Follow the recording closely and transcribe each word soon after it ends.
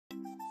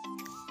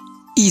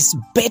Is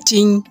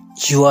betting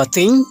your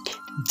thing?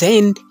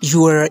 Then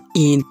you are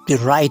in the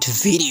right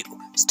video.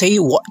 Stay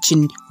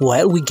watching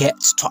while we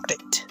get started.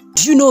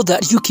 Do you know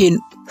that you can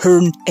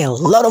earn a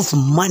lot of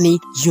money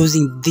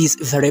using this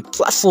very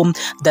platform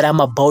that I'm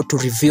about to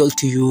reveal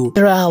to you?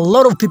 There are a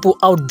lot of people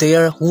out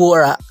there who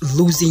are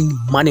losing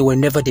money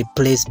whenever they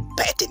place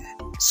betting.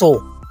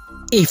 So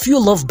if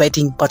you love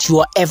betting but you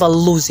are ever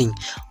losing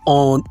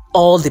on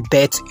all the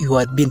bets you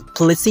have been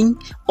placing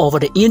over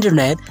the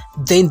internet,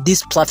 then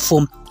this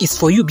platform is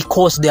for you,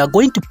 because they are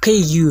going to pay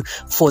you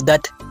for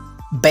that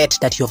bet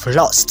that you have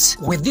lost.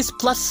 With this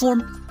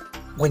platform,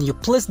 when you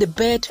place the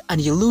bet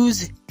and you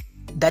lose,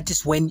 that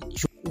is when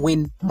you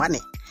win money.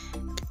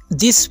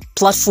 This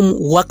platform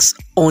works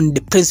on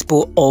the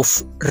principle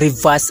of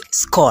reverse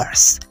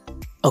scores.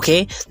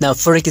 Okay, now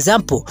for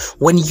example,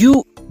 when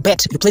you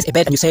place a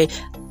bet and you say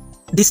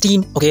this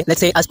team, okay, let's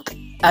say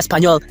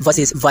Espanyol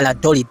versus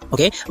Valladolid,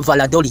 okay,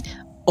 Valladolid.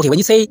 Okay, when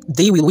you say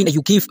they will win,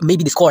 you give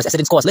maybe the scores,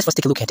 certain scores. Let's first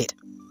take a look at it.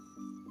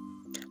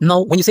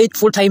 Now, when you say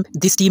full time,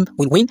 this team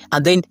will win,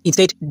 and then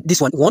instead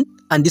this one won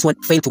and this one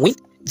failed to win,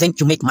 then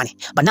you make money.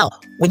 But now,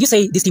 when you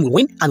say this team will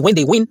win, and when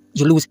they win,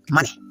 you lose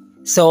money.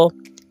 So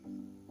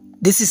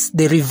this is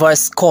the reverse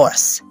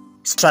scores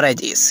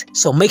strategies.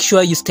 So make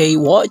sure you stay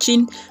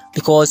watching,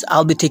 because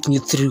I'll be taking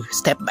you through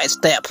step by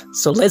step.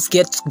 So let's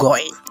get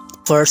going.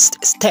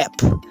 First step.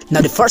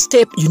 Now the first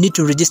step, you need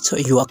to register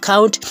your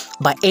account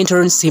by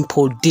entering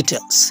simple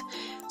details.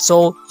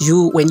 So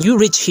when you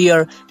reach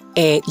here,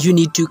 you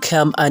need to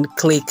come and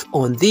click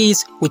on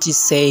this, which is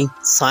saying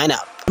sign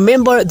up.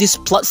 Remember, this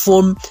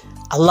platform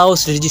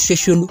allows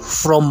registration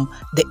from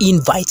the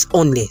invites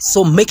only,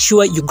 so make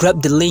sure you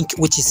grab the link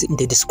which is in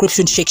the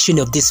description section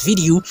of this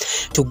video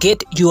to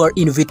get your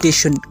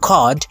invitation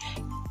card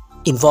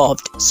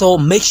involved. So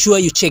make sure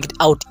you check it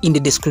out in the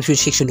description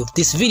section of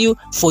this video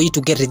for you to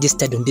get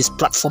registered on this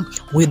platform.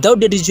 Without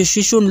the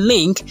registration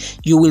link,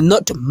 you will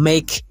not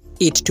make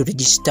it to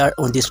register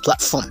on this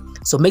platform.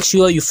 So make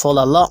sure you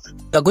follow along.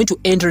 You are going to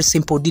enter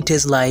simple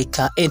details like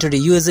enter the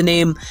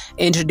username,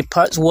 enter the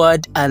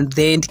password, and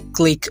then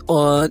click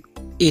on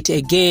it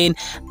again,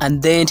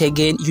 and then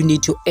again you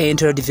need to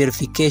enter the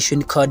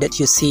verification code that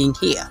you're seeing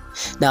here.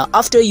 Now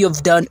after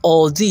you've done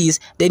all these,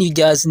 then you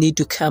just need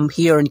to come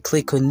here and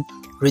click on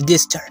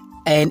register,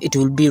 and it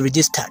will be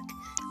registered.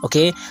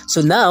 Okay,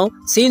 so now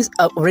since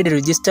I've already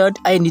registered,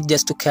 I need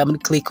just to come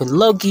and click on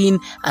login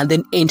and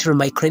then enter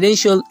my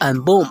credential,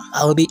 and boom,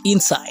 I'll be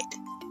inside.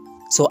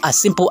 So as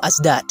simple as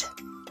that.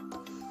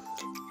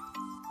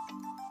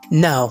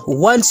 Now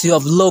once you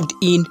have logged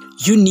in,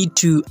 you need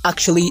to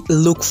actually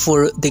look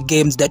for the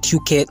games that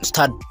you can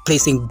start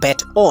placing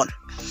bet on.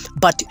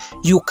 But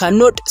you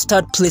cannot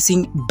start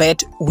placing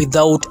bet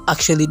without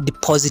actually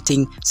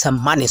depositing some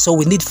money. So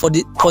we need to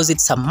deposit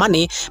some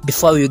money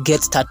before we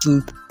get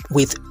starting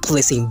with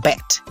placing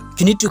bet.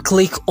 You need to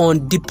click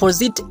on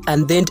deposit,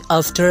 and then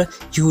after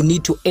you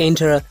need to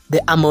enter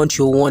the amount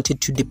you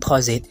wanted to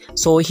deposit.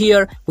 So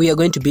here we are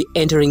going to be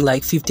entering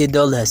like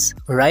 $50,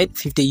 right?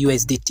 50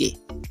 USDT.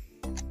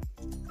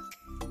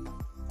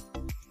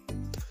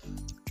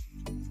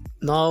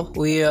 Now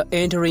we are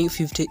entering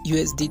 50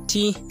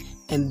 USDT,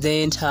 and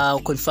then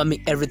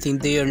confirming everything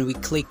there, and we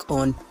click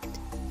on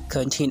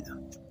continue,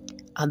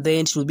 and then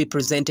it will be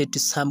presented to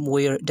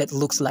somewhere that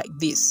looks like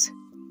this.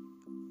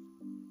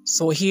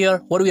 So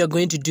here what we are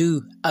going to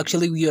do,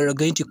 actually we are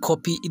going to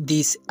copy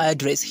this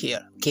address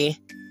here. Okay,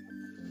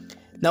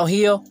 now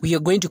here we are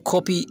going to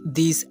copy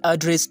this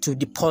address to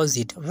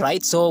deposit,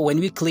 right? So when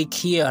we click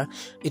here,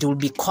 it will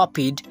be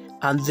copied,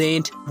 and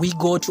then we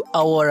go to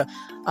our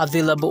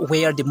available,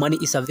 where the money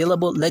is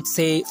available. Let's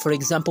say for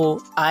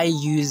example I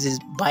use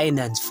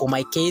Binance for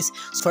my case.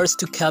 First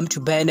to come to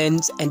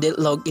Binance and then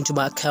log into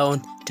my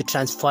account to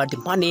transfer the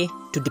money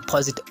to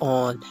deposit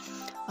on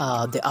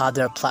the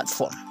other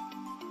platform.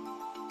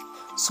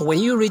 So when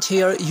you reach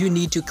here, you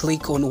need to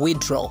click on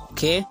withdraw.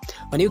 Okay,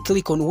 when you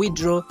click on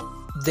withdraw,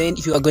 then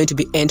you are going to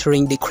be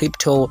entering the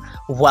crypto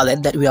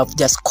wallet that we have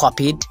just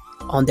copied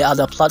on the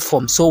other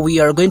platform. So we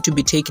are going to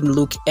be taking a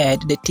look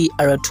at the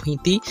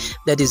TR20,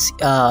 that is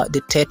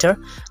the Tether.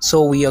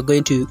 So we are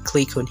going to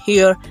click on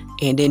here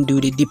and then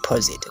do the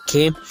deposit.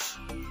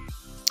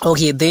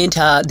 Okay, then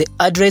the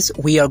address,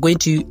 we are going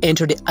to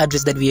enter the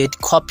address that we had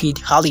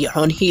copied earlier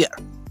on here.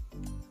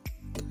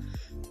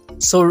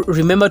 So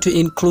remember to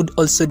include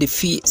also the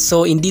fee.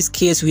 So in this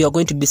case we are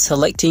going to be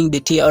selecting the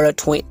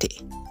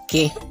TR20.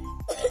 Okay,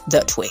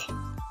 that way.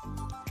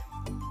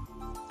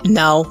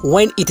 Now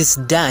when it is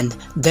done,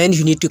 then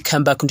you need to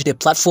come back into the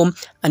platform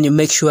and you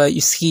make sure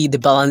you see the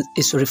balance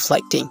is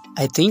reflecting.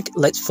 I think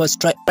let's first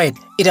try. Right,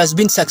 it has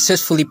been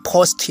successfully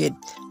posted.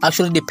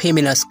 Actually the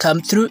payment has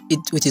come through,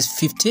 which is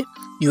 50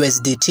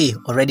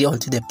 USDT already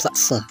onto the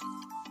platform.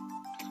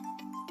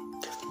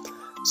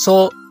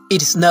 So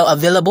it is now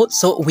available,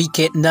 so we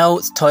can now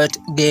start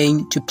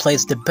going to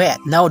place the bet.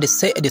 Now the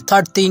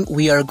third thing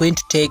we are going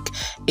to take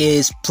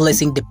is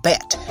placing the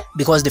bet,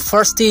 because the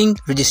first thing,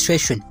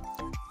 registration,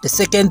 the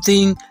second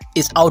thing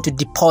is how to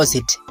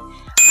deposit,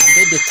 and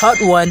then the third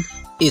one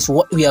is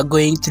what we are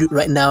going through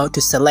right now to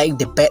select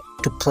the bet,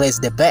 to place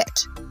the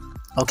bet.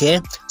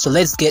 Okay, so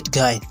let's get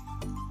going.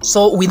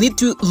 So we need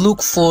to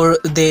look for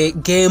the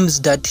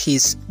games that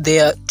is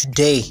there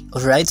today.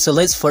 All right, so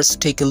let's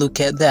first take a look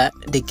at that,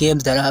 the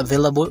games that are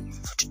available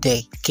for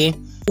today. Okay,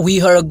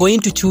 we are going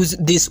to choose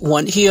this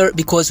one here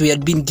because we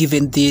had been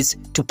given this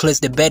to place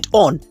the bet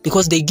on,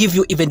 because they give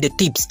you even the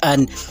tips,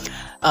 and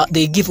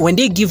when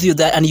they give you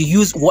that and you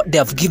use what they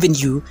have given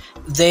you,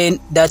 then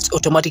that's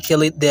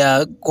automatically they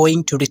are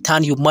going to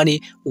return you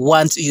money.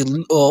 Once you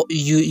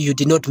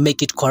did not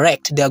make it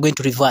correct, they are going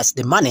to reverse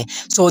the money.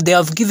 So they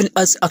have given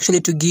us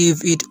actually to give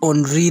it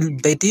on Real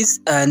Betis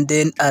and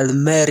then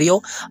Almeria,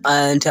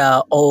 and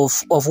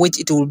of which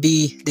it will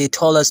be, they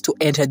told us to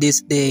enter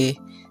this, the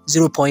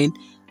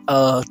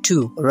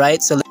 0.2,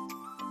 right? So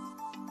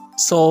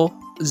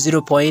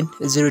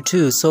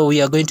 0.02. So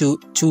we are going to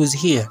choose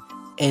here,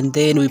 and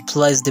then we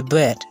place the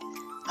bet.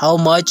 How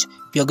much?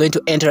 We are going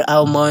to enter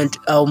how much.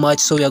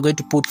 So we are going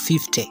to put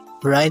 50,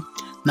 right?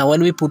 Now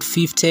when we put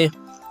 50,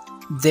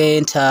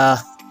 then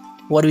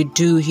what we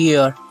do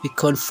here, we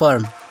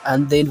confirm,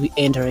 and then we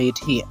enter it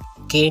here.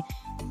 Okay,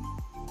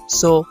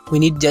 so we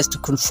need just to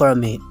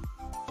confirm it.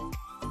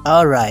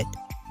 All right,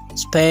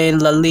 Spain,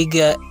 La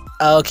Liga.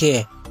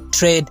 Okay,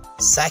 trade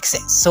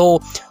success. So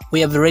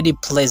we have already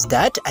placed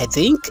that, I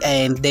think,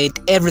 and then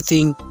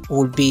everything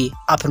will be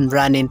up and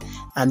running,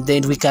 and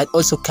then we can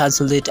also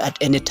cancel it at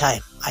any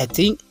time. I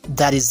think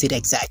that is it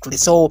exactly.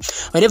 So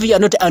whenever you are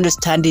not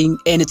understanding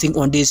anything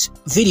on this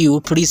video,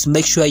 please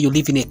make sure you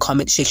leave in a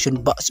comment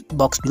section box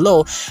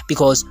below,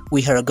 because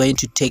we are going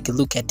to take a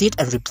look at it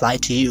and reply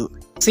to you.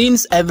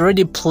 Since I've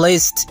already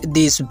placed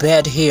this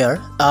bet here,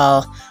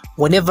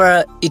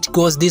 whenever it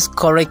goes this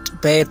correct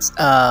bet,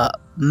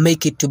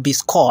 make it to be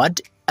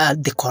scored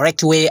the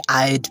correct way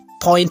I'd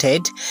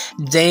pointed,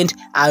 then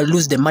I'll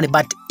lose the money.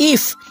 But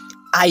if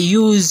I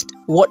used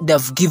what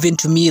they've given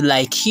to me,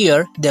 like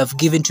here, they've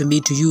given to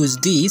me to use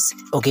this,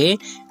 okay,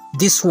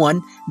 this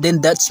one, then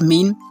that's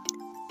mean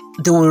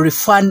they will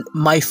refund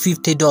my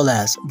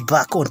 $50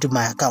 back onto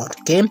my account.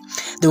 Okay,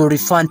 they will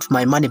refund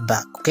my money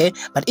back. Okay,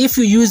 but if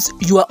you use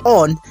your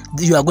own,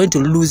 you are going to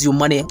lose your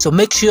money. So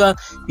make sure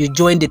you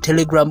join the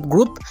Telegram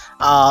group,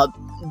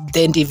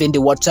 then even the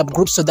WhatsApp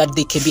group, so that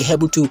they can be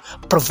able to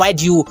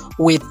provide you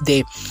with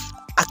the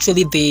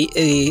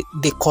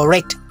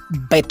correct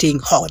betting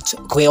odds,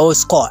 okay, or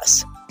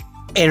scores.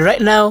 And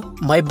right now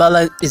my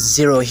balance is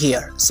 0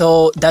 here,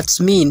 so that's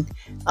mean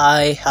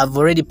I have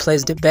already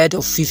placed the bet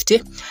of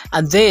 50.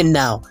 And then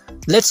now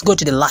let's go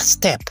to the last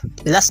step.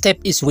 The last step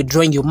is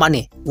withdrawing your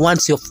money.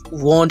 Once you've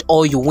won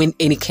or you win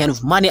any kind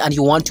of money and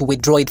you want to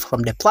withdraw it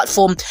from the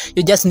platform,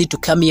 you just need to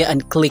come here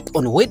and click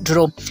on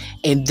withdraw,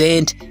 and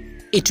then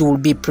it will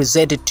be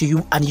presented to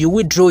you, and you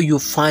withdraw your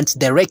funds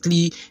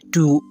directly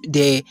to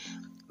the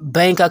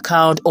bank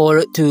account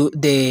or to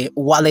the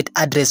wallet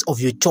address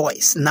of your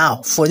choice.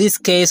 Now for this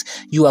case,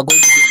 you are going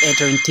to be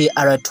entering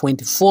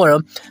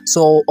TR24,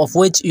 so of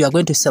which you are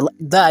going to select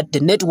that, the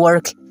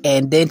network,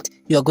 and then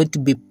you are going to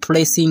be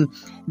placing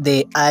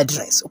the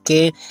address.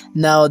 Okay,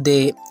 now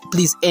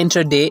please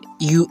enter the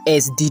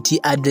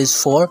USDT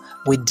address for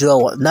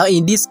withdrawal. Now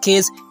in this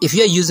case, if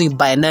you are using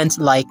Binance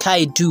like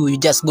I do, you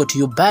just go to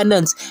your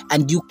Binance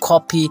and you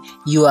copy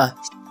your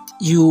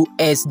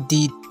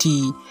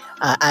USDT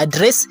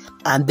address,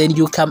 and then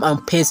you come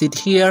and paste it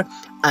here,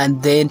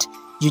 and then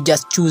you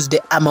just choose the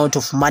amount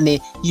of money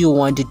you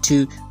wanted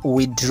to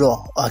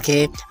withdraw.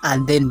 Okay,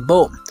 and then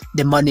boom,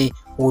 the money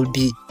will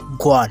be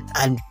gone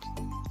and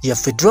you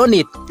have withdrawn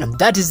it. And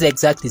that is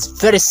exactly, it's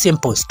very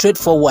simple,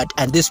 straightforward,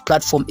 and this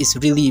platform is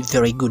really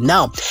very good.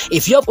 Now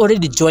if you have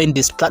already joined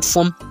this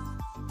platform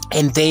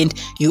and then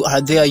you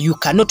are there, you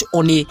cannot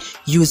only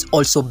use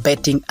also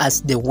betting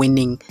as the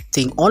winning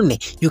thing only,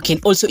 you can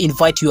also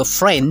invite your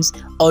friends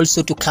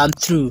also to come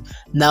through.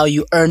 Now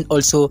you earn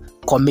also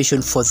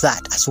commission for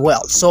that as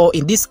well. So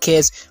in this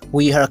case,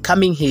 we are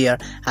coming here,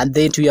 and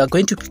then we are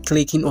going to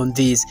click in on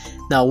this.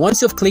 Now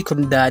once you've clicked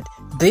on that,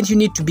 then you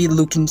need to be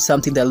looking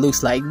something that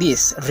looks like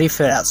this,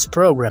 referrals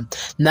program.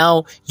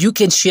 Now you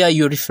can share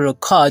your referral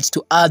cards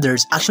to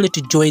others, actually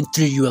to join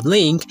through your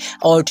link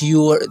or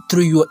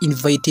through your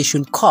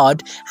invitation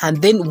card.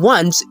 And then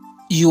once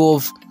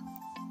you've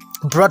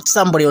brought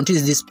somebody onto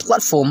this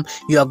platform,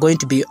 you are going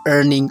to be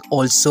earning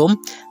also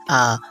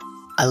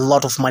a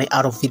lot of money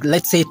out of it.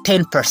 Let's say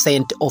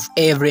 10% of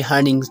every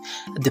earnings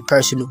the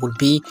person will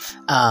be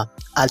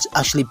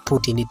actually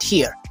putting it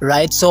here,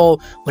 right? So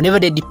whenever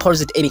they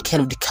deposit any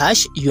kind of the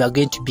cash, you are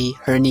going to be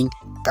earning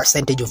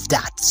percentage of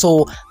that.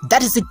 So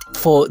that is it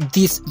for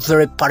this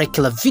very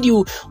particular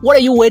video. What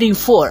are you waiting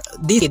for?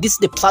 This is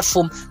the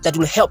platform that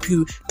will help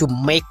you to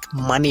make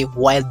money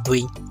while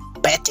doing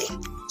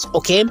betting.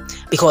 Okay,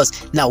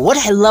 because now what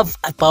I love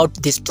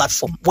about this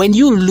platform, when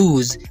you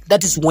lose,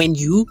 that is when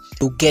you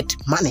get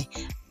money.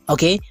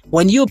 Okay,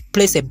 when you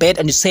place a bet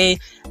and you say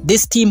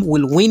this team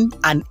will win,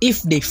 and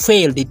if they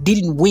fail, they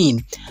didn't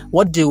win,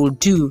 what they will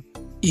do,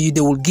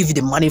 they will give you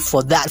the money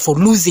for that, for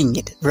losing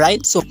it,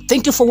 right? So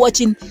thank you for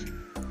watching.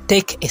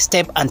 take a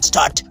step and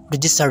start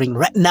registering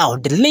right now.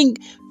 The link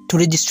to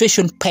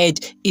registration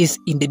page is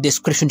in the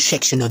description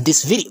section of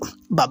this video.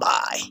 Bye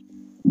bye.